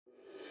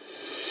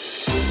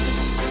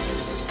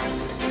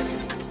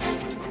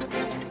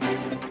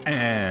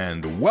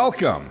and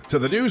welcome to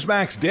the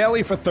Newsmax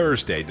Daily for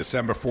Thursday,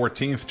 December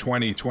 14th,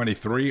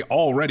 2023.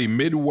 Already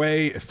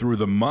midway through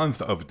the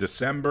month of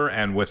December,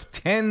 and with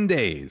 10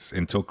 days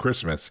until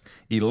Christmas,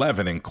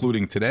 11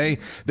 including today,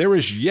 there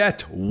is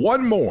yet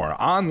one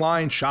more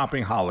online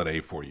shopping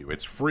holiday for you.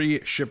 It's Free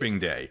Shipping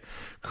Day,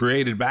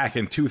 created back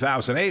in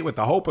 2008 with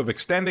the hope of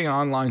extending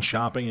online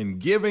shopping and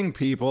giving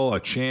people a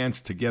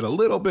chance to get a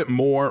little bit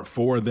more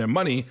for their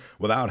money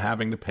without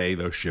having to pay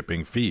those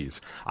shipping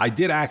fees. I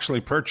did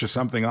actually purchase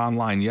something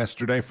online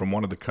yesterday from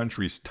one of the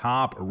country's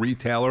top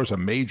retailers, a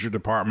major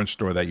department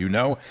store that you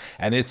know,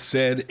 and it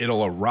said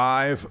it'll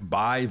arrive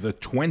by the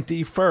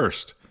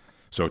 21st.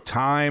 So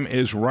time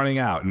is running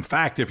out. In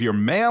fact, if you're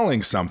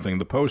mailing something,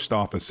 the post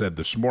office said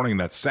this morning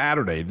that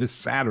this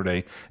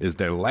Saturday, is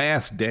their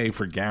last day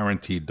for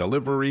guaranteed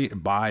delivery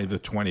by the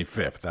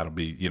 25th. That'll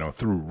be,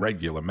 through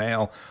regular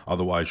mail.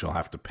 Otherwise, you'll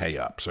have to pay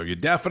up. So you're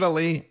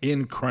definitely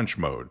in crunch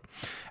mode.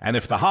 And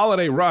if the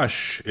holiday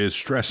rush is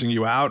stressing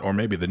you out, or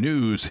maybe the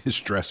news is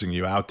stressing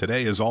you out,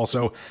 today is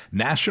also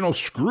National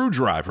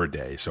Screwdriver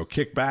Day. So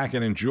kick back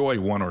and enjoy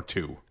one or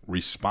two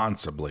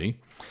responsibly.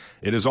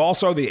 It is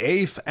also the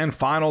 8th and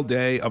final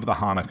day of the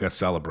Hanukkah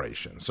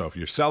celebration. So if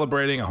you're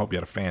celebrating, I hope you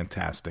had a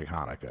fantastic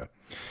Hanukkah.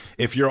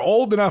 If you're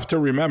old enough to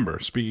remember,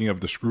 speaking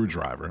of the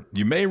screwdriver,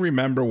 you may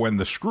remember when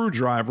the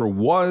screwdriver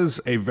was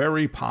a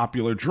very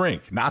popular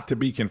drink, not to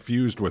be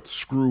confused with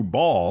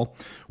Screwball,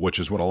 which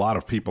is what a lot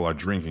of people are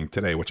drinking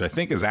today, which I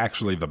think is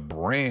actually the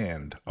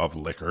brand of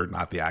liquor,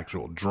 not the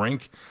actual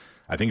drink.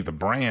 I think the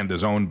brand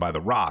is owned by The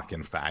Rock,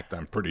 in fact,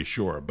 I'm pretty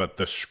sure. But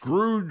the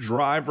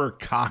screwdriver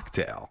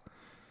cocktail,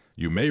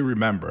 you may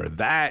remember,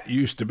 that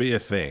used to be a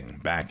thing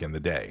back in the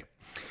day.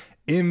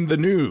 In the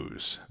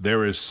news,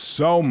 there is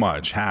so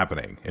much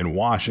happening in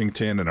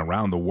Washington and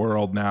around the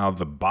world now.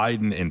 The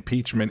Biden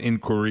impeachment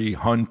inquiry,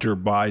 Hunter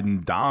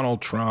Biden,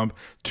 Donald Trump,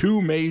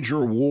 two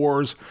major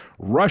wars,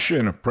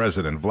 Russian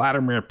President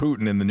Vladimir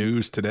Putin in the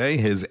news today,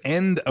 his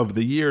end of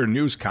the year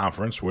news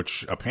conference,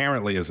 which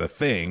apparently is a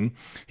thing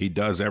he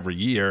does every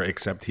year,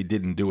 except he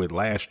didn't do it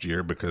last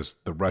year because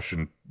the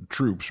Russian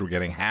troops were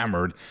getting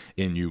hammered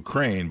in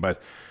Ukraine.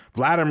 But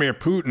Vladimir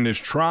Putin is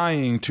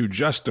trying to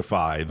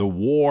justify the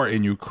war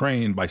in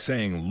Ukraine by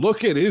saying,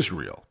 look at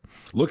Israel.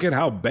 Look at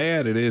how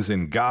bad it is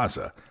in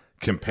Gaza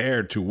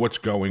compared to what's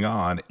going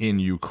on in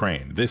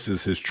Ukraine. This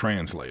is his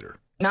translator.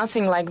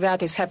 Nothing like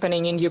that is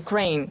happening in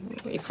Ukraine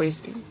if we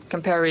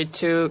compare it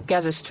to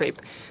Gaza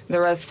Strip.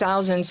 There are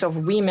thousands of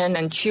women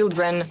and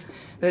children.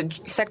 The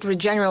Secretary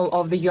General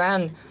of the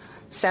UN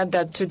said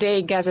that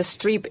today Gaza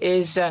Strip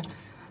is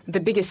the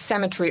biggest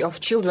cemetery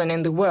of children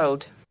in the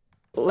world.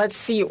 Let's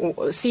see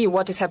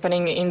what is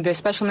happening in the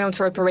special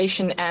military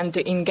operation and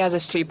in Gaza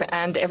Strip,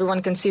 and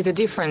everyone can see the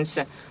difference.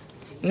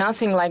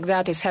 Nothing like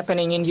that is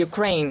happening in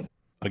Ukraine.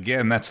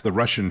 Again, that's the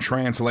Russian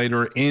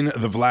translator in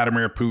the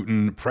Vladimir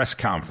Putin press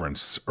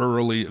conference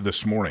early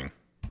this morning.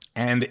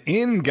 And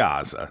in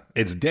Gaza,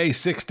 it's day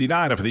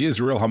 69 of the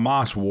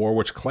Israel-Hamas war,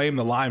 which claimed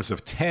the lives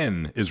of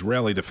 10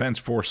 Israeli Defense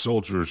Force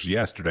soldiers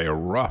yesterday, a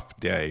rough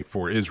day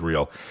for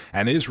Israel.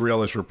 And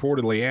Israel is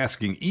reportedly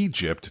asking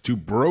Egypt to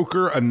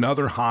broker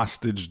another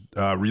hostage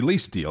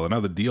release deal,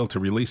 another deal to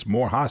release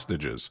more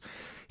hostages.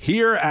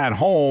 Here at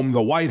home,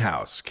 the White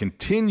House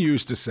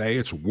continues to say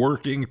it's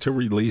working to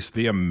release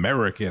the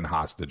American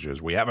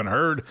hostages. We haven't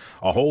heard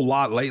a whole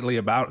lot lately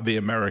about the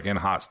American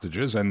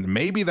hostages, and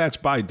maybe that's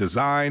by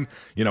design.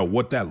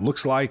 What that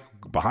looks like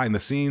behind the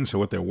scenes, or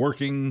what they're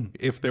working,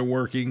 if they're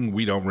working,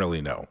 we don't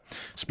really know.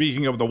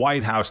 Speaking of the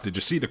White House, did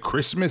you see the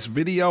Christmas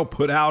video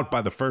put out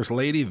by the First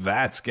Lady?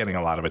 That's getting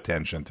a lot of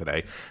attention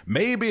today.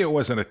 Maybe it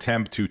was an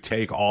attempt to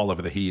take all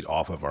of the heat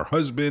off of her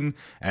husband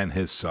and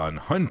his son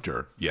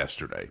Hunter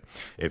yesterday.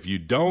 If you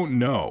don't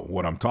know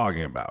what I'm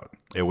talking about,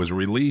 it was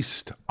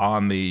released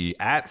on the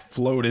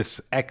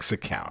 @FlotusX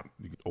account,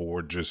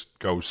 or just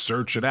go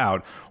search it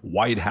out,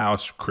 White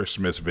House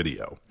Christmas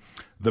video.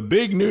 The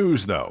big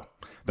news, though,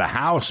 the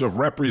House of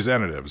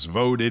Representatives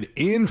voted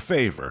in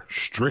favor,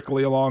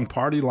 strictly along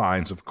party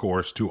lines, of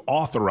course, to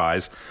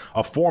authorize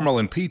a formal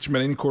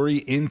impeachment inquiry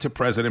into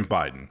President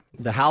Biden.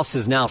 The House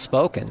has now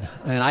spoken,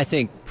 and I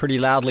think pretty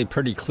loudly,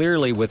 pretty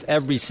clearly, with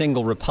every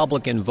single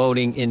Republican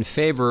voting in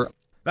favor.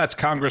 That's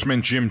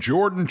Congressman Jim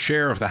Jordan,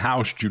 chair of the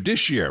House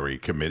Judiciary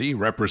Committee.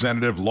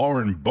 Representative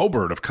Lauren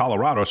Boebert of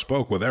Colorado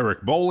spoke with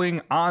Eric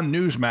Bolling on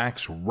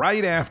Newsmax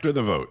right after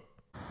the vote.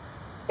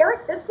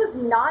 Eric, this was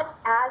not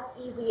as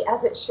easy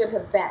as it should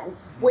have been.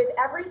 With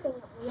everything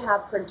that we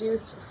have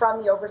produced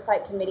from the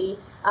Oversight Committee,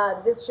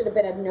 this should have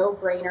been a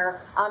no-brainer.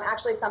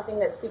 Actually, something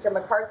that Speaker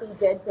McCarthy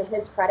did, to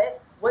his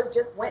credit, was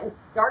just went and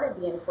started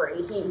the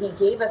inquiry. He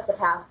gave us the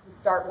pass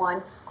to start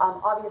one.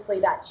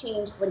 Obviously, that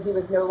changed when he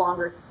was no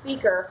longer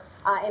Speaker,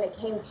 and it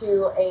came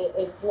to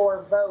a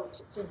floor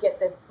vote to get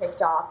this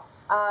kicked off.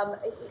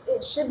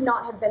 It should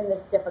not have been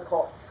this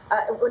difficult.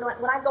 When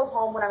I go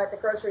home, when I'm at the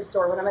grocery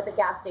store, when I'm at the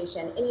gas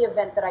station, any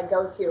event that I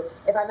go to,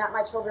 if I'm at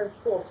my children's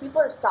school, people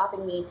are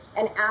stopping me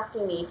and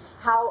asking me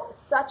how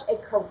such a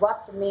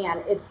corrupt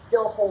man is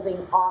still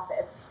holding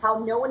office. how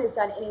no one has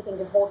done anything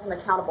to hold him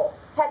accountable.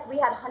 Heck, we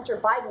had Hunter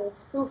Biden,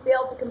 who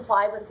failed to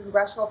comply with a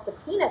congressional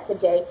subpoena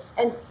today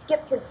and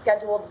skipped his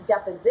scheduled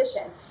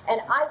deposition.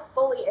 And I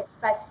fully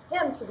expect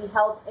him to be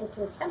held in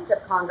contempt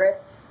of Congress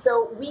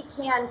so we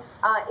can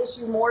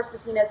issue more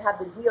subpoenas, have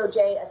the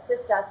DOJ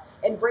assist us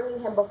in bringing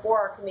him before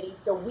our committee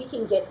so we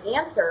can get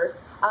answers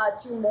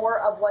to more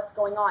of what's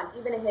going on.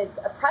 Even in his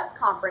press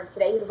conference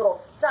today, his little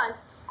stunt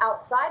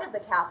outside of the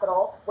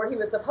Capitol, where he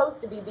was supposed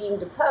to be being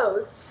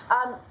deposed,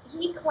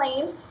 he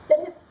claimed that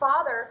his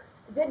father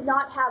did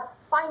not have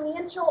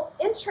financial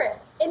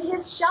interests in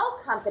his shell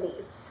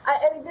companies.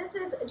 I mean, this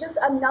is just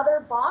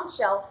another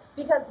bombshell,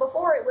 because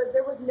before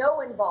there was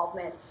no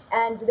involvement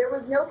and there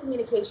was no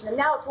communication, and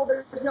now it's, well,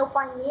 there's no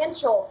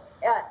financial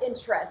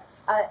interest.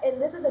 And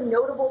this is a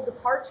notable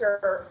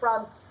departure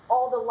from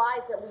all the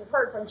lies that we've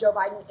heard from Joe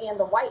Biden and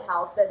the White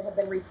House that have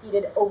been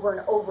repeated over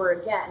and over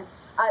again.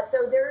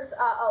 So there's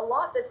a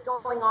lot that's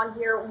going on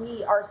here.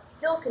 We are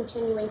still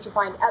continuing to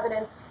find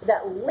evidence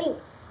that link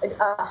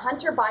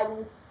Hunter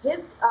Biden,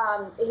 his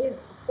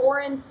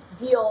foreign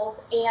deals,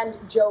 and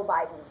Joe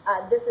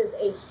Biden. This is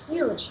a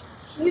huge,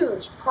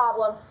 huge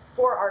problem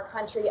for our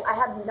country. I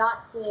have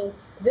not seen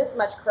this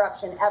much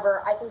corruption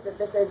ever. I think that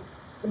this is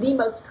the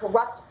most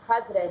corrupt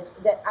president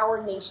that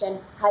our nation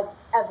has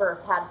ever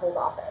had hold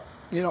office.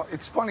 You know,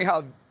 it's funny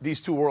how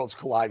these two worlds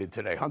collided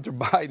today. Hunter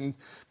Biden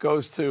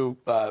goes to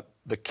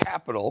the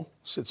Capitol,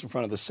 sits in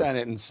front of the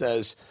Senate, and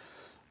says,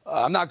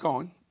 I'm not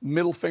going.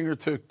 Middle finger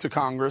to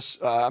Congress.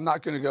 I'm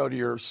not going to go to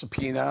your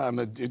subpoena. I'm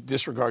going to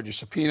disregard your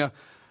subpoena.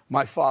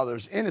 My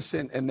father's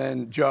innocent. And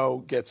then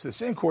Joe gets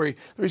this inquiry.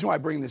 The reason why I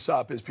bring this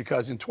up is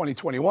because in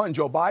 2021,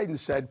 Joe Biden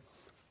said,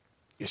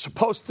 you're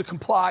supposed to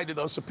comply to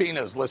those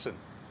subpoenas. Listen.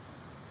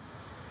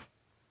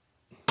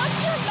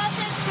 What's your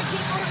message to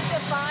people who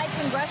defy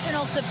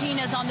congressional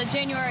subpoenas on the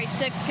January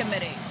 6th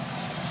committee?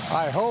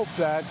 I hope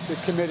that the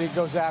committee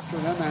goes after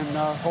them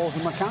and holds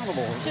them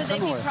accountable. Should they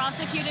be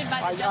prosecuted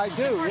by the Justice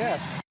Department?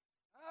 Yes.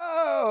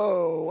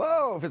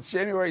 Whoa, if it's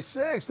January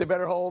 6th, they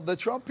better hold the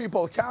Trump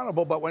people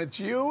accountable. But when it's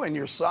you and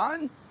your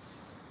son,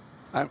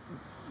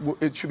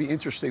 it should be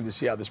interesting to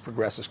see how this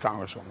progresses,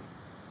 Congresswoman.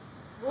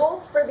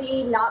 Rules for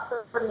thee, not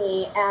for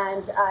me.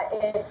 And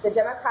if the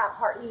Democrat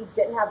Party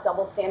didn't have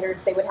double standards,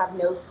 they would have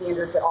no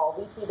standards at all.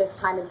 We see this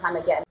time and time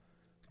again.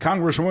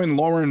 Congresswoman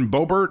Lauren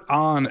Boebert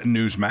on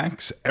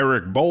Newsmax.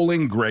 Eric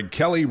Bolling, Greg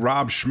Kelly,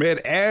 Rob Schmidt,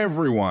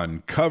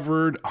 everyone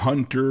covered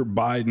Hunter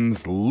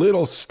Biden's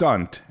little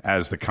stunt,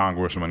 as the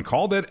Congresswoman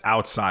called it,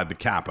 outside the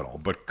Capitol.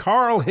 But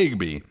Carl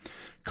Higbie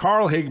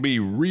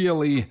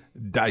really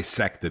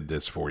dissected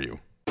this for you.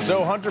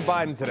 So Hunter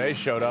Biden today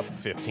showed up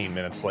 15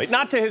 minutes late,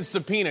 not to his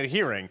subpoena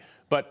hearing,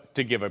 but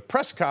to give a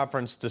press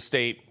conference to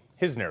state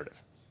his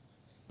narrative.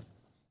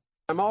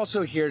 I'm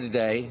also here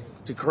today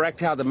to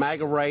correct how the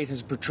MAGA right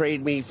has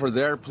portrayed me for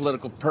their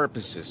political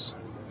purposes.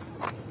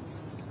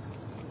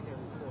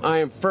 I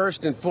am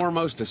first and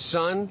foremost a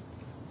son,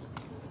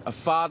 a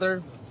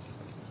father,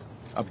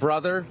 a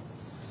brother,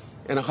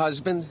 and a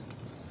husband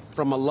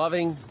from a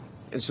loving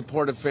and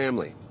supportive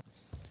family.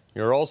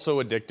 You're also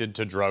addicted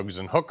to drugs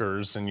and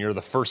hookers, and you're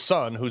the first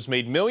son who's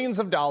made millions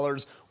of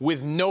dollars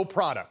with no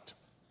product.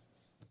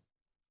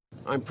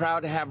 I'm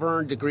proud to have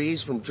earned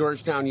degrees from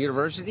Georgetown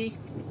University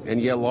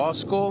and Yale Law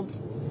School.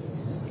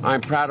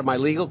 I'm proud of my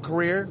legal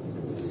career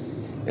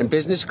and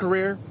business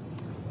career.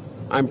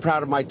 I'm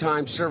proud of my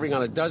time serving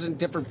on a dozen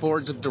different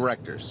boards of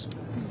directors.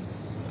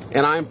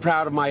 And I'm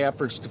proud of my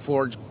efforts to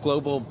forge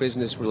global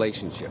business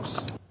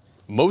relationships.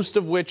 Most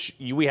of which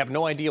we have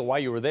no idea why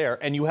you were there,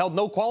 and you held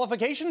no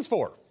qualifications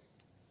for.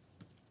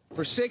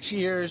 For 6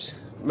 years,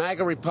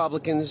 MAGA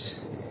Republicans,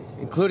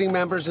 including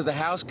members of the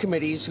House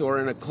committees who are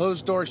in a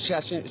closed-door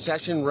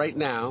session right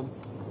now,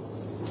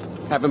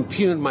 have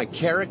impugned my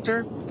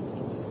character,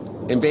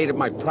 invaded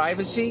my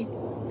privacy,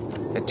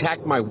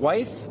 attacked my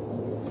wife,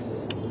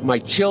 my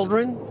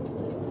children,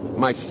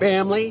 my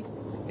family,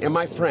 and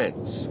my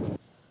friends.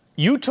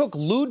 You took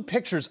lewd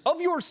pictures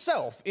of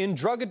yourself in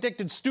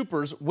drug-addicted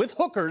stupors with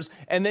hookers,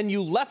 and then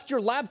you left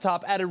your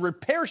laptop at a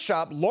repair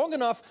shop long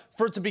enough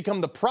for it to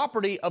become the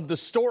property of the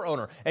store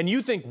owner. And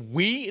you think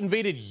we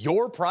invaded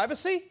your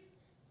privacy?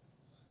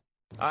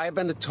 I have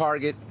been the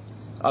target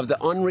of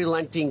the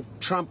unrelenting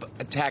Trump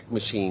attack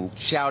machine,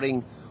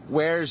 shouting,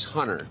 "Where's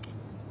Hunter?"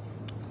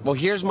 Well,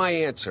 here's my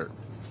answer.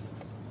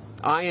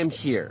 I am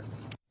here.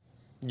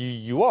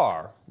 You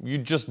are. You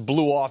just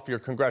blew off your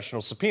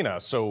congressional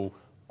subpoena. So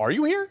are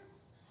you here?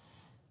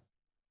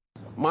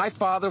 My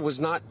father was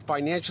not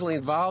financially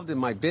involved in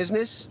my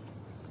business,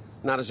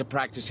 not as a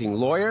practicing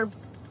lawyer,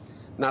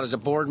 not as a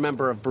board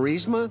member of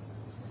Burisma,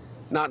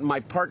 not in my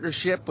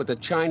partnership with a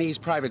Chinese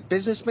private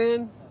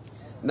businessman,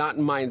 not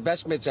in my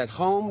investments at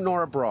home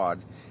nor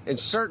abroad, and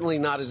certainly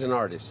not as an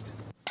artist.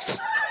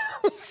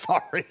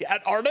 Sorry, an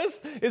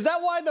artist? Is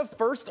that why the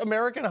first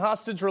American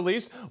hostage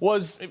release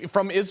was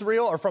from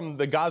Israel or from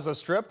the Gaza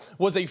Strip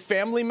was a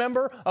family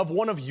member of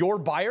one of your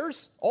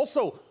buyers?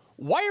 Also,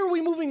 why are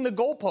we moving the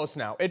goalposts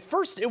now? At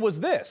first, it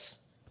was this.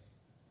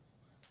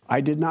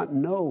 I did not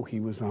know he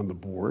was on the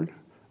board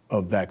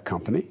of that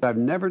company. I've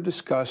never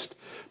discussed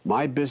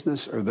my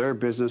business or their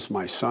business,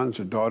 my sons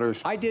or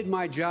daughters. I did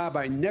my job.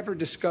 I never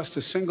discussed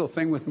a single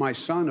thing with my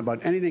son about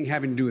anything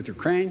having to do with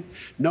Ukraine.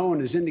 No one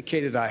has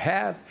indicated I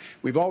have.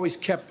 We've always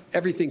kept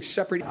everything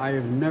separate. I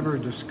have never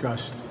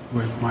discussed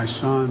with my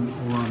son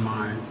or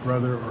my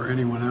brother or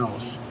anyone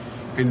else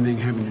anything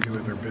having to do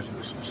with their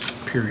businesses,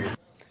 period.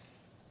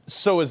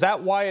 So is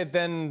that why it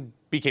then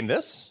became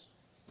this?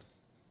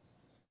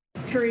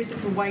 Curious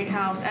if the White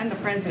House and the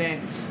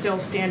president still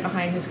stand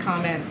behind his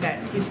comment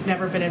that he's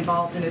never been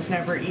involved and has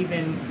never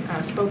even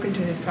spoken to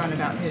his son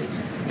about his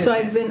business. So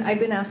I've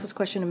been asked this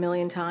question a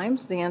million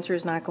times. The answer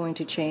is not going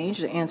to change.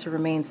 The answer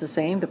remains the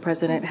same. The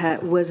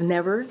president was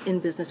never in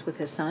business with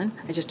his son.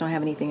 I just don't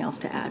have anything else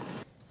to add.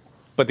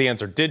 But the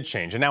answer did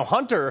change. And now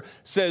Hunter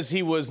says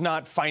he was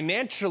not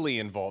financially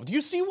involved. Do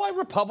you see why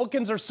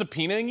Republicans are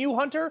subpoenaing you,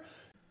 Hunter?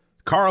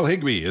 Carl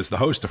Higbee is the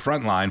host of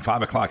Frontline,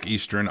 5 o'clock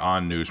Eastern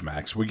on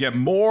Newsmax. We get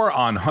more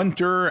on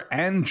Hunter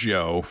and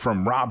Joe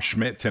from Rob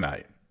Schmitt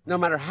tonight. No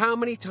matter how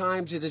many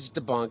times it is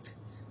debunked,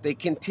 they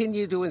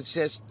continue to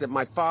insist that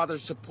my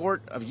father's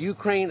support of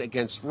Ukraine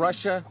against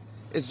Russia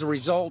is the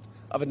result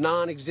of a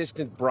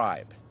non-existent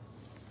bribe.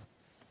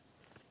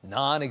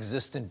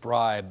 Non-existent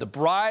bribe. The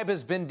bribe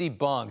has been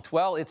debunked.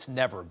 Well, it's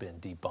never been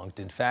debunked,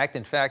 in fact.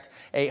 In fact,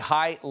 a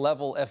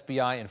high-level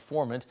FBI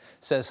informant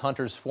says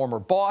Hunter's former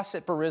boss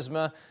at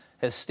Burisma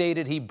has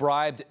stated he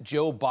bribed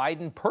Joe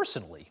Biden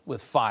personally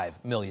with $5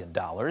 million.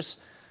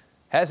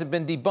 Hasn't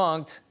been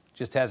debunked,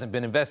 just hasn't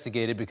been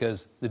investigated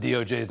because the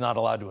DOJ is not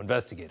allowed to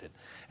investigate it.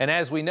 And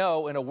as we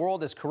know, in a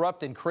world as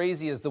corrupt and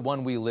crazy as the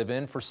one we live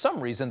in, for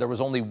some reason there was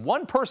only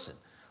one person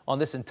on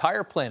this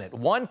entire planet,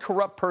 one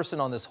corrupt person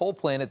on this whole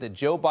planet that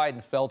Joe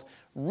Biden felt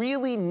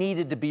really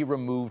needed to be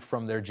removed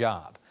from their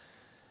job.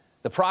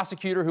 The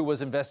prosecutor who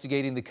was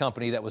investigating the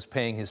company that was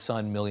paying his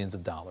son millions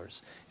of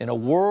dollars. In a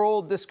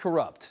world this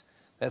corrupt,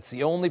 that's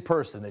the only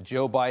person that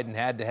Joe Biden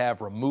had to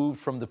have removed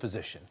from the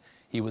position.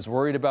 He was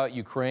worried about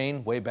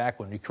Ukraine way back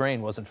when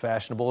Ukraine wasn't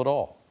fashionable at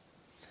all.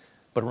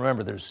 But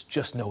remember, there's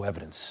just no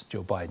evidence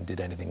Joe Biden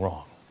did anything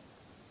wrong.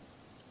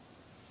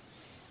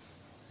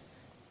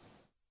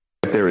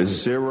 There is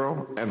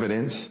zero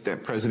evidence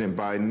that President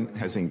Biden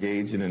has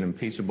engaged in an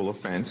impeachable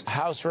offense.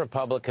 House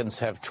Republicans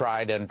have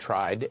tried and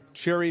tried.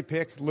 Cherry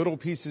pick little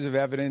pieces of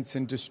evidence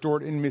and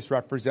distort and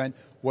misrepresent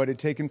what had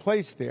taken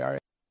place there.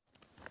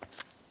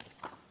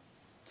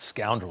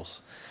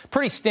 Scoundrels.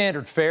 Pretty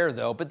standard fare,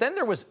 though. But then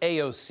there was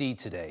AOC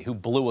today, who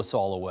blew us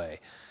all away,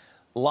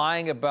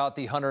 lying about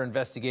the Hunter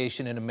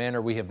investigation in a manner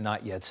we have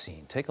not yet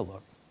seen. Take a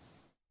look.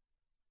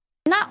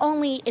 Not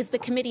only is the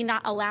committee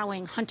not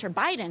allowing Hunter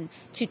Biden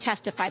to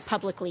testify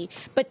publicly,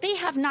 but they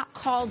have not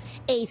called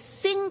a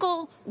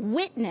single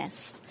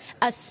witness,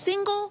 a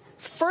single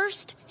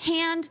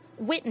first-hand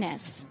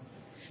witness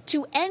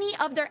to any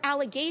of their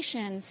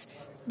allegations.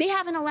 They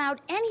haven't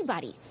allowed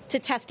anybody to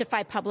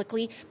testify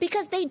publicly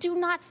because they do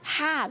not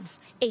have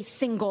a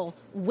single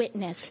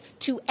witness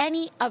to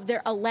any of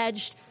their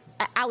alleged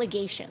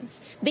allegations.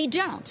 They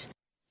don't.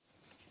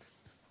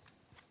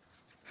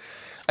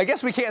 I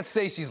guess we can't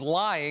say she's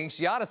lying.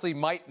 She honestly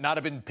might not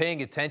have been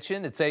paying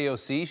attention. It's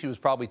AOC. She was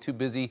probably too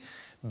busy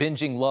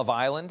binging Love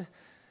Island.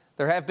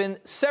 There have been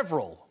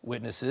several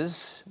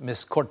witnesses,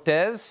 Miss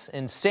Cortez,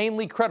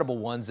 insanely credible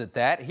ones at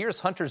that. Here's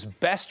Hunter's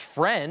best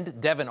friend,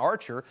 Devin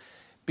Archer,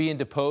 being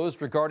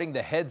deposed regarding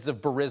the heads of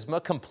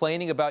Burisma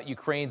complaining about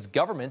Ukraine's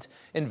government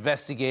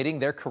investigating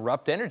their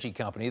corrupt energy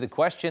company. The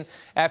question,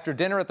 after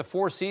dinner at the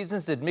Four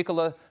Seasons, did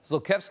Mykola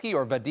Zlochevsky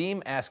or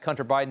Vadim ask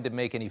Hunter Biden to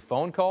make any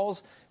phone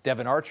calls?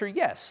 Devin Archer,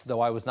 yes,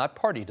 though I was not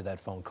party to that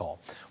phone call.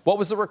 What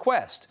was the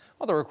request?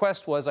 Well, the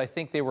request was I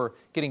think they were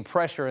getting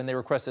pressure and they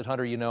requested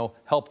Hunter,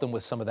 help them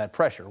with some of that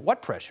pressure.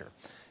 What pressure?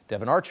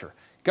 Devin Archer.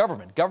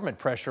 Government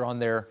pressure on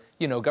their,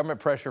 government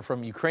pressure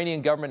from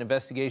Ukrainian government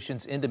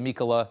investigations into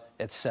Mykola,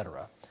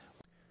 etc.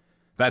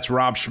 That's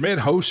Rob Schmitt,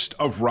 host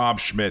of Rob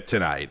Schmitt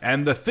Tonight.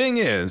 And the thing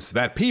is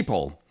that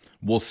people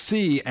will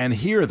see and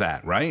hear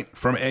that, right,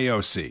 from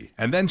AOC,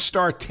 and then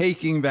start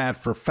taking that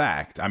for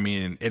fact. I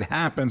mean, it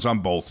happens on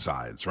both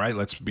sides, right?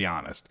 Let's be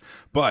honest.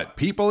 But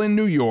people in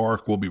New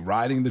York will be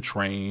riding the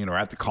train or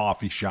at the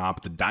coffee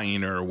shop, the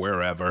diner,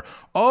 wherever.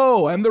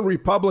 Oh, and the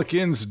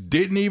Republicans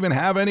didn't even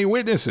have any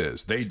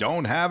witnesses. They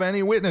don't have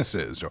any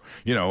witnesses. Or,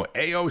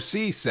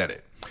 AOC said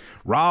it.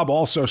 Rob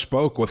also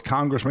spoke with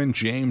Congressman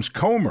James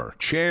Comer,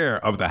 chair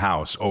of the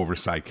House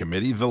Oversight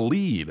Committee, the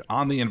lead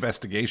on the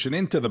investigation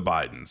into the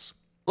Bidens.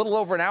 A little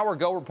over an hour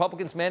ago,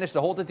 Republicans managed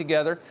to hold it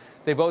together.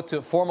 They vote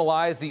to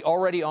formalize the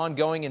already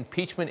ongoing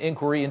impeachment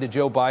inquiry into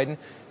Joe Biden.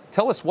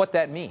 Tell us what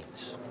that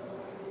means.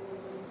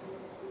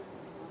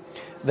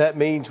 That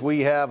means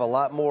we have a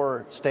lot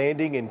more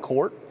standing in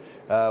court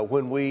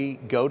when we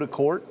go to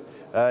court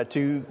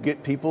to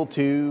get people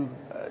to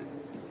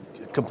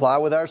comply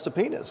with our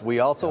subpoenas. We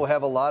also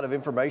have a lot of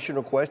information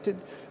requested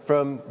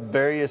from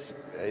various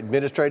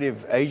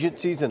administrative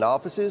agencies and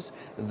offices.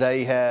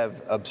 They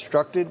have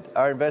obstructed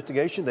our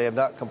investigation. They have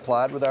not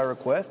complied with our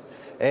request.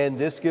 and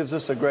this gives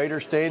us a greater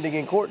standing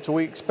in court. So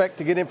we expect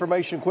to get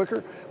information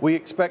quicker. We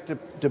expect to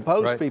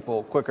depose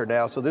people quicker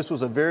now. So this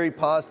was a very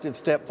positive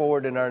step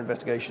forward in our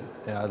investigation.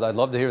 Yeah, I'd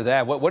love to hear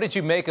that. What did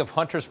you make of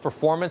Hunter's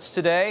performance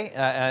today,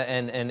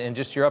 and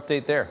just your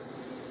update there?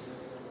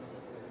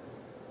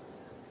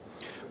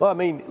 Well, I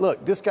mean,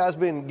 look, this guy's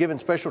been given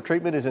special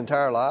treatment his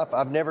entire life.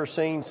 I've never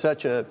seen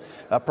such a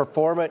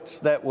performance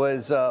that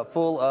was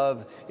full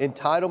of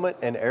entitlement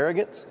and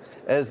arrogance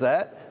as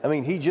that. I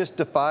mean, he just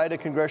defied a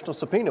congressional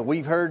subpoena.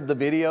 We've heard the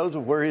videos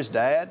of where his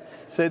dad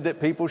said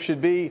that people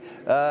should be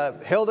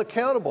held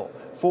accountable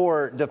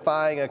for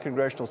defying a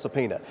congressional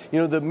subpoena. You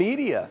know, the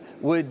media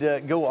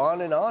would go on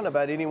and on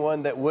about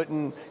anyone that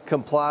wouldn't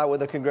comply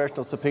with a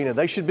congressional subpoena.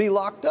 They should be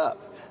locked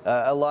up.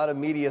 A lot of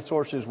media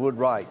sources would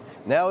write.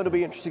 Now it'll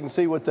be interesting to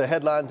see what the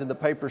headlines in the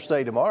papers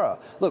say tomorrow.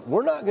 Look,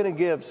 we're not going to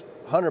give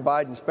Hunter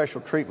Biden special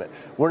treatment.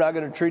 We're not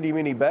going to treat him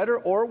any better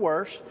or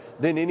worse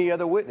than any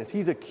other witness.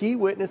 He's a key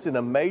witness in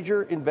a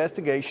major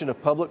investigation of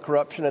public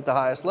corruption at the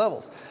highest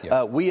levels.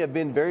 We have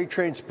been very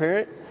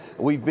transparent.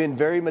 We've been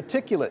very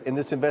meticulous in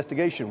this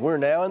investigation. We're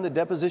now in the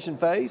deposition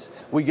phase.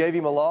 We gave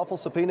him a lawful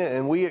subpoena,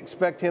 and we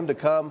expect him to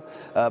come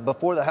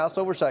before the House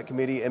Oversight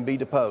Committee and be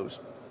deposed.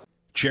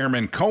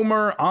 Chairman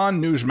Comer on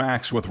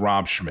Newsmax with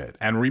Rob Schmidt.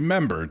 And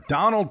remember,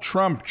 Donald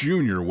Trump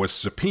Jr. was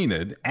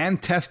subpoenaed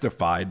and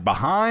testified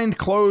behind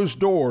closed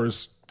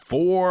doors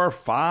 4,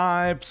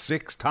 5,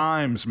 6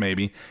 times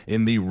maybe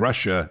in the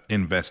Russia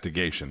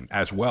investigation,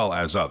 as well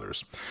as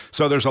others.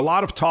 So there's a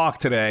lot of talk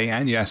today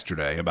and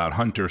yesterday about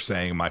Hunter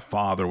saying my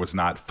father was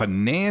not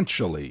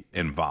financially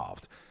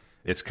involved.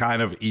 It's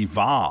kind of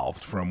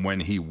evolved from when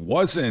he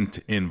wasn't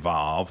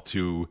involved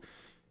to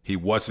he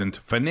wasn't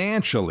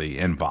financially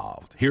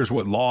involved. Here's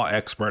what law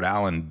expert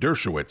Alan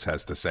Dershowitz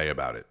has to say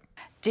about it.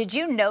 Did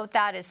you note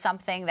that as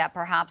something that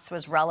perhaps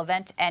was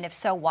relevant? And if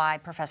so, why,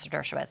 Professor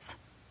Dershowitz?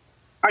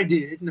 I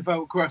did. And if I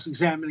were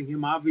cross-examining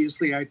him,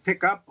 obviously, I'd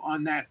pick up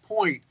on that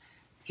point.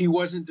 He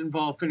wasn't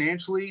involved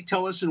financially.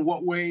 Tell us in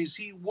what ways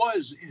he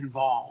was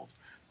involved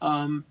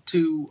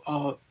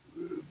to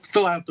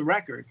fill out the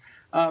record.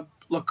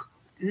 Look,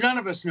 none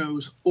of us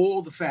knows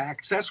all the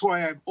facts. That's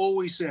why I've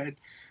always said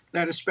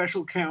that a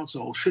special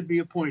counsel should be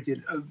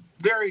appointed. A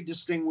very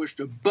distinguished,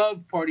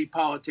 above-party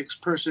politics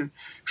person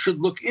should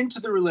look into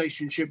the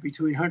relationship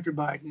between Hunter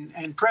Biden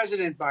and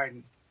President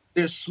Biden.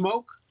 There's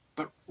smoke,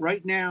 but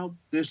right now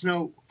there's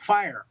no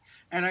fire.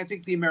 And I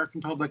think the American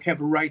public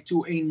have a right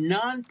to a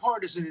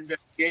nonpartisan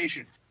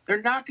investigation.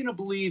 They're not going to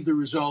believe the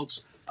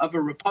results of a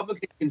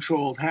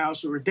Republican-controlled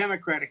House or a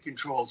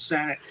Democratic-controlled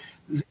Senate.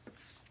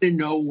 They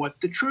know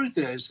what the truth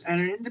is. And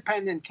an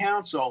independent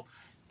counsel,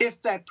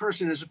 if that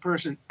person is a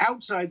person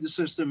outside the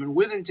system and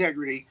with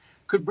integrity,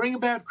 could bring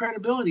about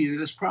credibility to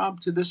this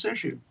problem, to this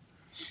issue.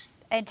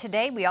 And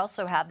today we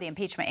also have the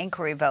impeachment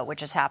inquiry vote,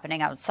 which is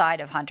happening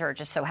outside of Hunter. It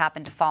just so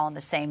happened to fall on the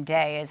same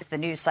day as the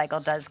news cycle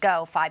does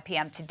go, 5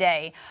 p.m.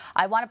 today.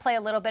 I want to play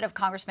a little bit of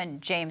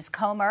Congressman James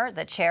Comer,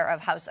 the chair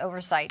of House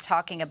Oversight,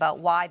 talking about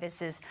why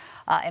this is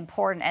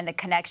important and the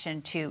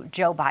connection to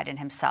Joe Biden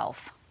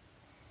himself.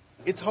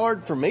 It's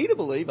hard for me to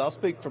believe, I'll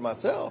speak for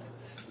myself,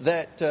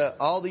 that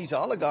all these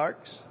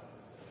oligarchs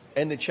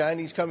and the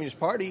Chinese Communist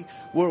Party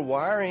were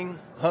wiring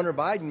Hunter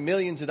Biden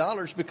millions of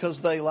dollars because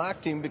they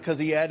liked him, because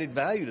he added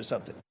value to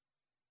something.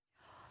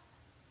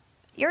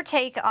 Your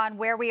take on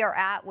where we are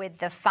at with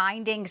the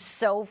findings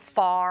so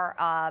far.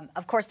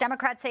 Of course,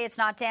 Democrats say it's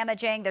not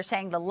damaging. They're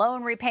saying the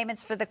loan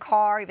repayments for the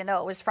car, even though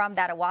it was from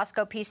that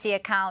Owasco PC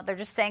account, they're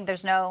just saying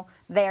there's no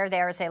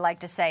there, as they like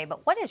to say.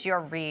 But what is your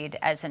read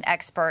as an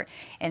expert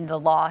in the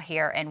law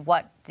here and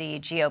what the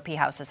GOP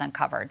House has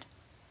uncovered?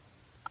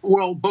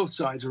 Well, both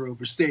sides are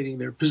overstating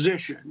their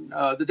position.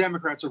 The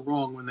Democrats are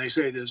wrong when they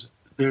say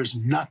there's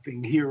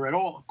nothing here at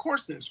all. Of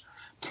course, there's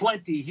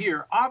plenty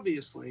here.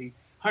 Obviously,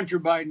 Hunter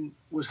Biden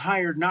was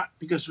hired not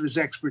because of his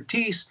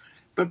expertise,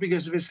 but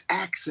because of his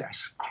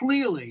access.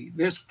 Clearly,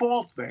 there's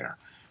fault there.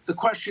 The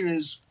question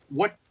is,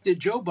 what did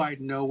Joe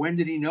Biden know? When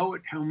did he know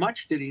it? How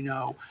much did he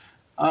know?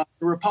 The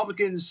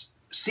Republicans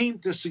seem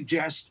to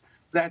suggest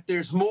that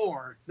there's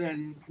more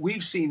than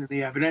we've seen in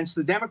the evidence.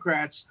 The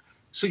Democrats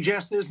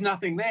suggest there's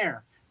nothing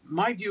there.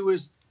 My view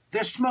is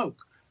there's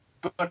smoke,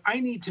 but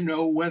I need to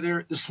know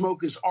whether the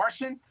smoke is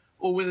arson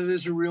or whether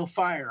there's a real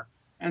fire.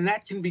 And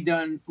that can be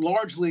done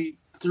largely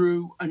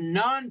through a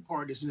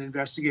nonpartisan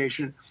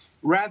investigation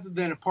rather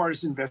than a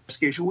partisan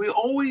investigation. We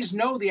always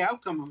know the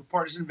outcome of a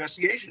partisan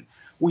investigation.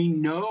 We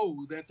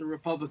know that the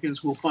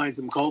Republicans will find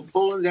them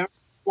culpable, and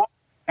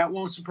that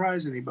won't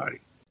surprise anybody.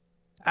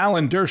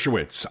 Alan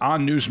Dershowitz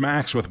on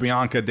Newsmax with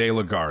Bianca De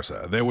La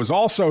Garza. There was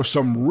also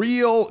some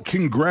real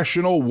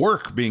congressional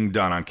work being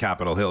done on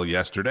Capitol Hill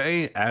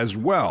yesterday as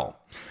well.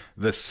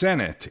 The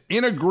Senate,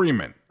 in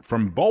agreement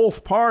from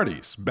both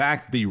parties,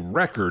 backed the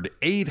record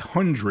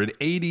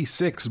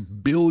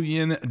 $886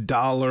 billion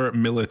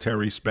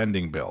military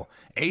spending bill.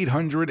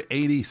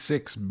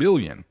 $886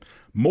 billion.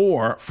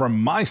 More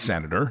from my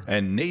senator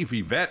and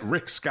Navy vet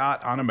Rick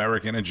Scott on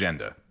American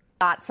Agenda.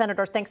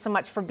 Senator, thanks so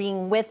much for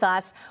being with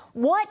us.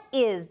 What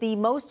is the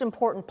most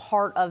important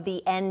part of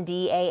the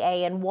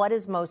NDAA and what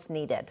is most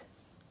needed?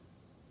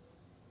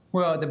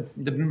 Well,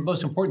 the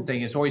most important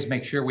thing is always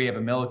make sure we have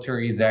a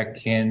military that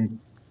can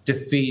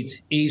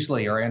defeat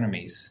easily our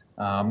enemies.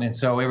 And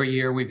so every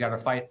year we've got to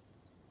fight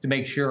to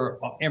make sure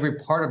every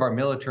part of our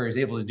military is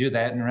able to do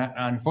that. And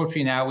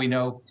unfortunately now we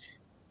know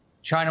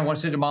China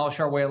wants to demolish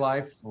our way of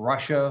life,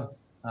 Russia,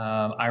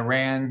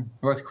 Iran,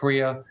 North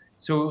Korea.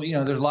 So,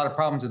 there's a lot of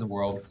problems in the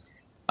world.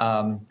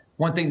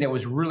 One thing that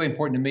was really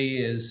important to me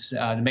is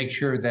to make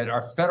sure that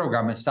our federal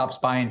government stops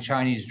buying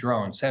Chinese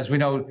drones. As we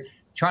know,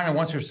 China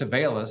wants to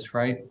surveil us,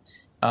 right?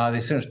 They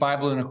sent a spy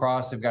balloon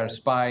across. They've got a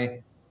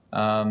spy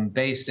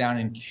base down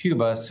in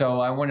Cuba. So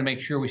I want to make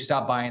sure we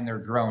stop buying their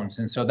drones.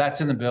 And so that's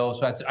in the bill.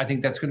 So I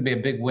think that's going to be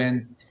a big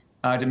win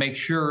to make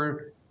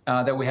sure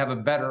that we have a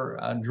better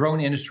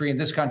drone industry in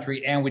this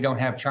country and we don't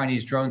have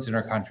Chinese drones in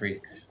our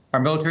country. Our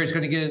military is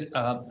going to get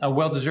a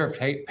well-deserved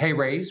pay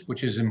raise,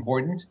 which is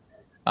important.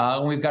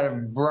 And we've got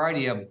a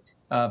variety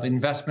of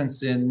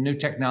investments in new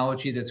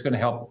technology that's going to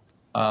help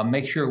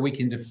make sure we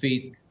can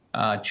defeat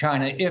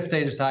China if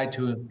they decide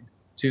to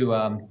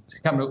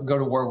go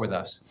to war with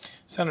us.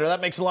 Senator,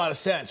 that makes a lot of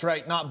sense,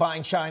 right? Not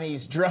buying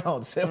Chinese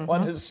drones. They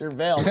want to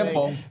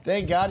surveil.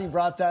 Thank God you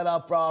brought that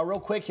up. Real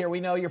quick here, we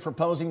know you're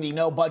proposing the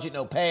No Budget,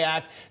 No Pay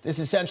Act. This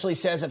essentially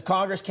says if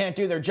Congress can't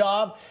do their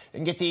job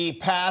and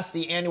pass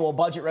the annual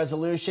budget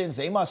resolutions,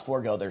 they must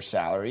forego their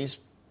salaries.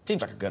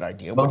 Seems like a good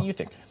idea. What do you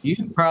think?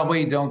 You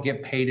probably don't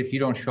get paid if you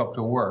don't show up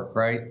to work,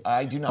 right?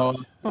 I do not.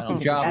 I don't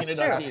think Tina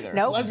does either.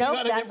 Nope,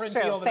 that's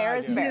true. Fair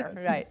is fair.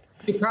 Right.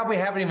 You probably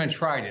haven't even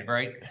tried it,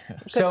 right?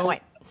 Good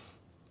point.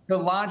 So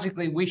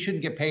logically, we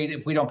shouldn't get paid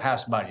if we don't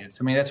pass budgets.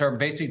 I mean, that's our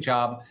basic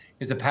job,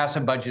 is to pass a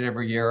budget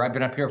every year. I've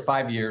been up here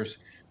 5 years.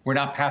 We're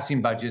not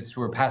passing budgets.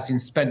 We're passing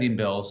spending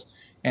bills.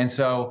 And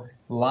so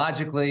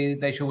logically,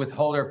 they should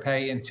withhold their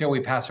pay until we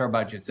pass our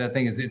budgets. I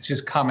think it's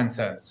just common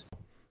sense.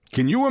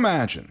 Can you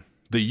imagine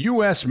the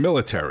U.S.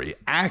 military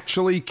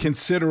actually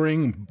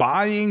considering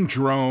buying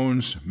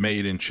drones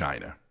made in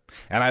China?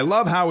 And I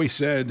love how he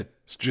said,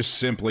 just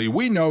simply,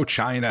 we know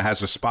China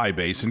has a spy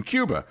base in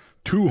Cuba,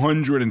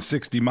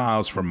 260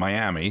 miles from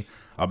Miami,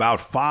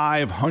 about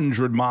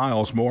 500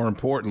 miles, more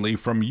importantly,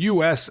 from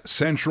U.S.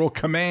 Central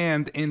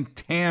Command in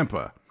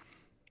Tampa.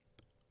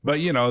 But,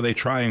 they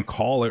try and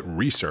call it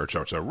research.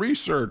 Oh, it's a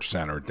research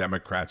center.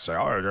 Democrats say,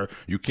 oh,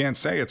 you can't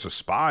say it's a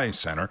spy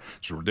center.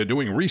 So they're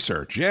doing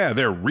research. Yeah,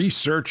 they're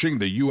researching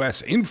the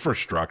U.S.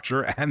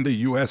 infrastructure and the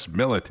U.S.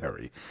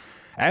 military.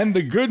 And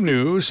the good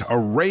news, a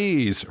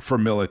raise for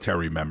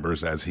military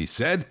members, as he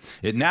said.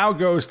 It now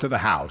goes to the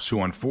House,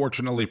 who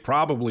unfortunately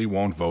probably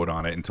won't vote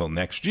on it until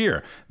next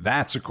year.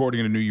 That's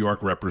according to New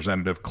York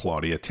Representative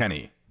Claudia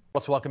Tenney.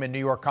 Let's welcome in New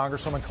York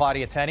Congresswoman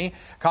Claudia Tenney.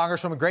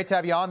 Congresswoman, great to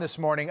have you on this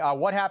morning.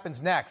 What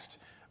happens next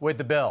with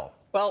the bill?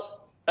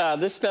 Well,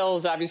 this bill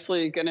is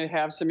obviously going to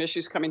have some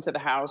issues coming to the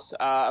House.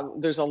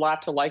 There's a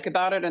lot to like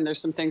about it, and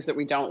there's some things that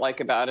we don't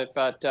like about it.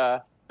 But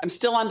I'm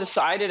still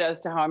undecided as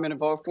to how I'm going to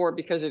vote for it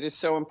because it is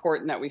so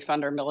important that we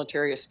fund our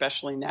military,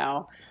 especially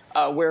now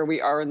where we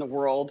are in the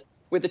world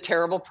with a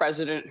terrible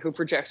president who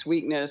projects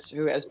weakness,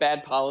 who has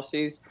bad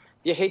policies.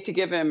 You hate to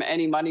give him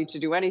any money to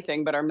do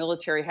anything, but our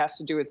military has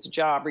to do its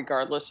job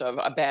regardless of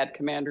a bad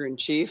commander in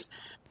chief.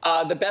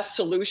 The best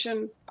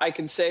solution I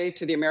can say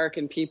to the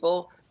American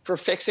people for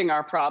fixing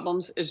our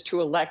problems is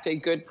to elect a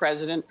good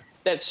president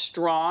that's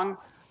strong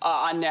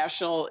on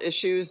national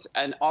issues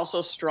and also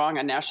strong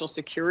on national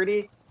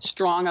security,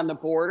 strong on the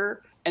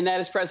border, and that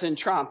is President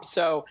Trump.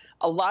 So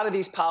a lot of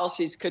these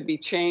policies could be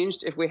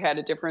changed if we had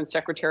a different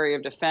Secretary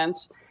of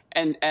Defense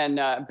and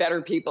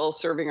better people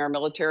serving our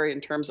military in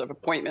terms of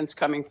appointments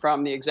coming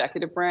from the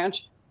executive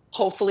branch.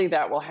 Hopefully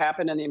that will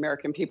happen and the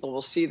American people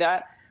will see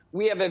that.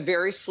 We have a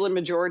very slim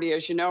majority,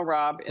 as you know,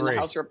 Rob, in the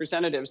House of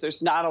Representatives.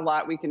 There's not a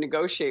lot we can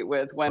negotiate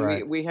with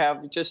when we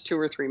have just 2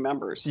 or 3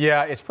 members.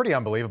 Yeah, it's pretty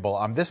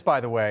unbelievable. This,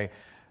 by the way,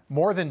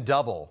 more than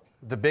double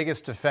the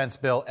biggest defense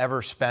bill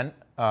ever spent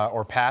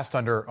or passed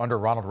under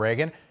Ronald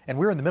Reagan. And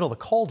we're in the middle of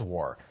the Cold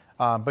War.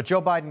 But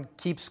Joe Biden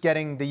keeps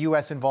getting the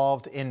U.S.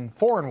 involved in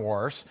foreign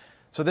wars.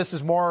 So this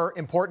is more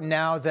important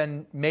now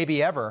than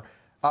maybe ever.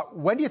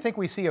 When do you think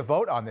we see a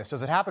vote on this?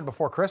 Does it happen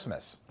before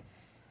Christmas?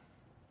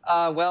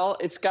 Well,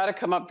 it's got to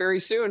come up very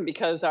soon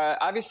because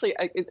obviously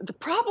the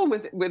problem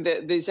with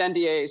these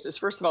NDAs is,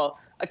 first of all,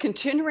 a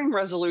continuing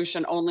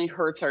resolution only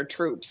hurts our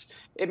troops.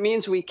 It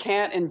means we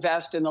can't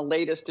invest in the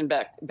latest and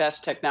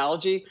best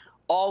technology,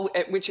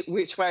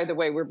 which, by the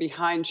way, we're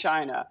behind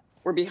China.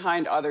 We're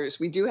behind others.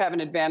 We do have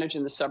an advantage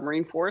in the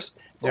submarine force,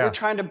 but we're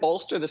trying to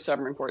bolster the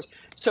submarine force.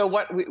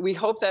 So we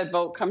hope that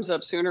vote comes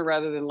up sooner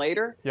rather than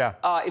later. Yeah.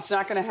 It's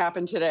not going to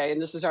happen today,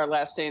 and this is our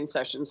last day in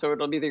session, so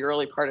it'll be the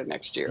early part of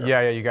next year.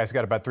 Yeah, you guys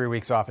got about 3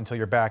 weeks off until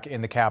you're back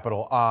in the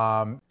Capitol.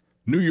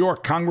 New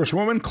York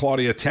Congresswoman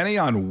Claudia Tenney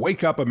on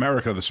Wake Up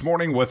America this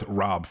morning with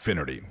Rob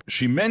Finnerty.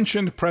 She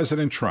mentioned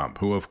President Trump,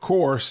 who, of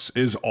course,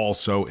 is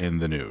also in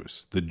the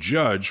news. The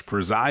judge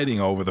presiding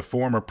over the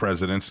former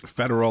president's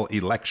federal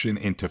election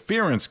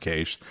interference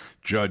case,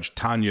 Judge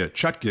Tanya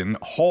Chutkan,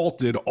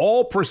 halted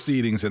all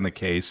proceedings in the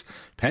case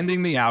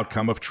pending the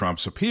outcome of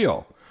Trump's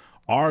appeal,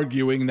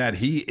 arguing that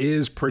he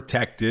is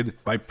protected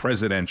by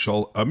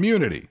presidential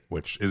immunity,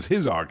 which is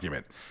his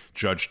argument.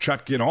 Judge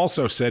Chutkan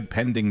also said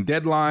pending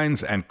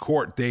deadlines and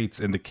court dates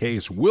in the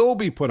case will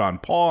be put on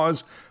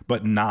pause,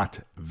 but not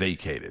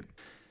vacated.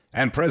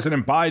 And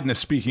President Biden is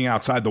speaking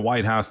outside the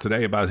White House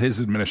today about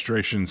his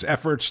administration's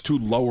efforts to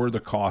lower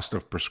the cost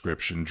of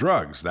prescription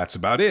drugs. That's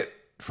about it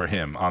for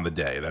him on the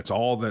day. That's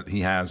all that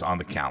he has on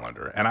the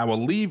calendar. And I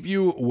will leave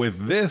you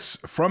with this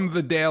from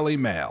the Daily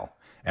Mail,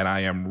 and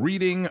I am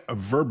reading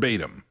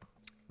verbatim.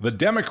 The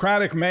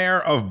Democratic mayor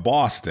of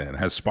Boston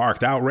has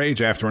sparked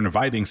outrage after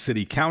inviting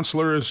city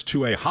councilors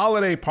to a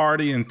holiday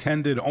party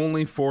intended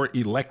only for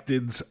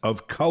electeds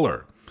of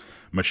color.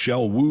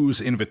 Michelle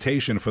Wu's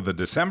invitation for the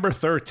December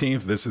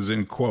 13th, this is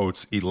in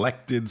quotes,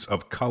 electeds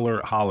of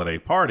color holiday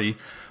party,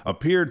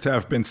 appeared to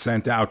have been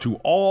sent out to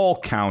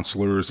all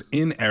councilors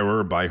in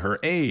error by her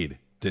aide,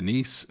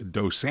 Denise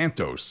Dos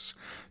Santos.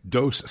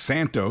 Dos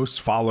Santos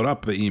followed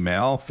up the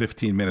email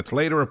 15 minutes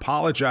later,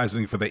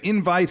 apologizing for the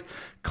invite,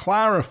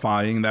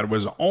 clarifying that it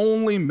was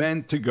only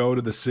meant to go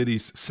to the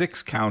city's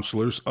 6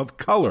 councilors of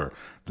color.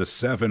 The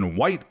 7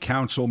 white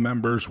council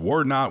members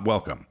were not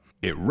welcome.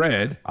 It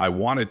read, "I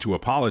wanted to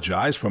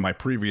apologize for my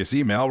previous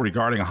email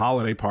regarding a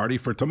holiday party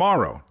for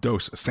tomorrow."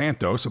 Dos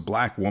Santos, a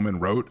black woman,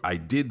 wrote, "I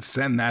did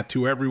send that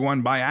to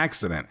everyone by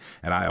accident,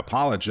 and I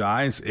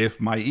apologize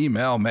if my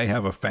email may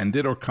have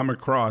offended or come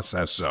across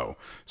as so.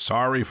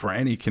 Sorry for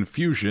any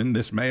confusion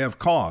this may have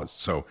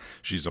caused." So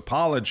she's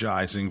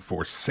apologizing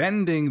for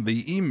sending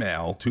the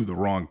email to the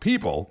wrong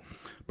people,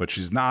 but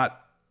she's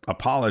not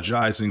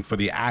apologizing for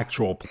the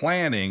actual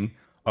planning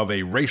of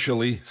a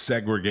racially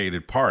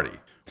segregated party.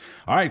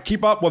 All right,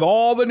 keep up with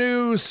all the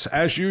news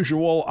as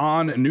usual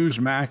on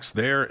Newsmax.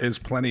 There is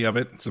plenty of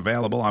it. It's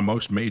available on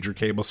most major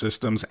cable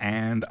systems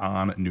and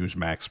on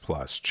Newsmax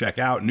Plus. Check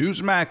out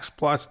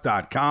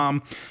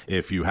newsmaxplus.com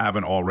if you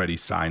haven't already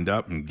signed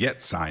up, and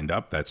get signed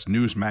up. That's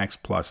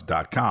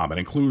newsmaxplus.com. It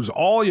includes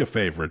all your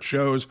favorite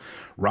shows.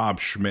 Rob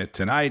Schmidt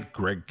Tonight,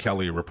 Greg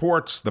Kelly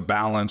Reports, The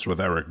Balance with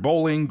Eric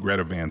Bolling,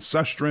 Greta Van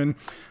Susteren,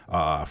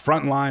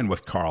 Frontline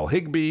with Carl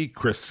Higbee,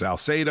 Chris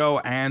Salcedo,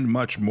 and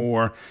much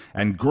more.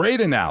 And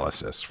great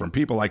analysis from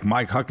people like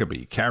Mike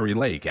Huckabee, Carrie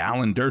Lake,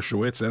 Alan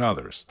Dershowitz, and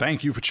others.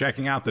 Thank you for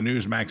checking out the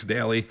Newsmax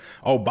Daily.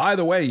 Oh, by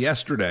the way,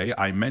 yesterday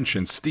I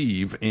mentioned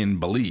Steve in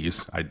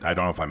Belize. I don't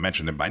know if I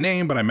mentioned him by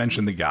name, but I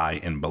mentioned the guy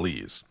in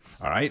Belize.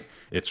 All right?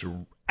 It's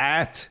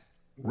at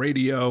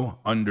radio_Marino.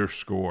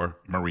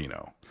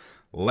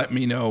 Let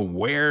me know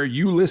where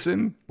you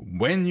listen,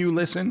 when you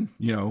listen,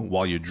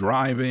 while you're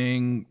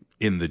driving,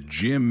 in the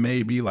gym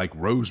maybe, like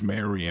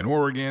Rosemary in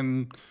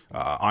Oregon,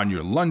 on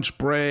your lunch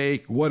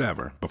break,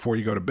 whatever. Before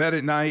you go to bed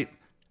at night,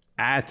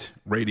 at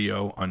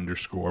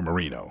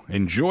radio_Marino.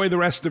 Enjoy the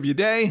rest of your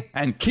day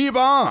and keep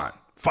on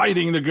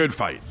fighting the good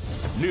fight.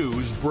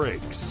 News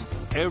breaks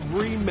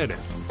every minute,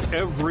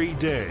 every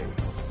day.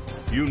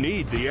 You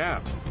need the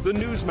app, the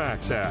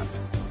Newsmax app.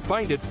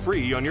 Find it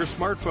free on your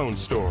smartphone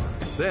store.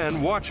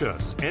 Then watch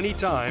us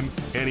anytime,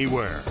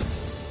 anywhere.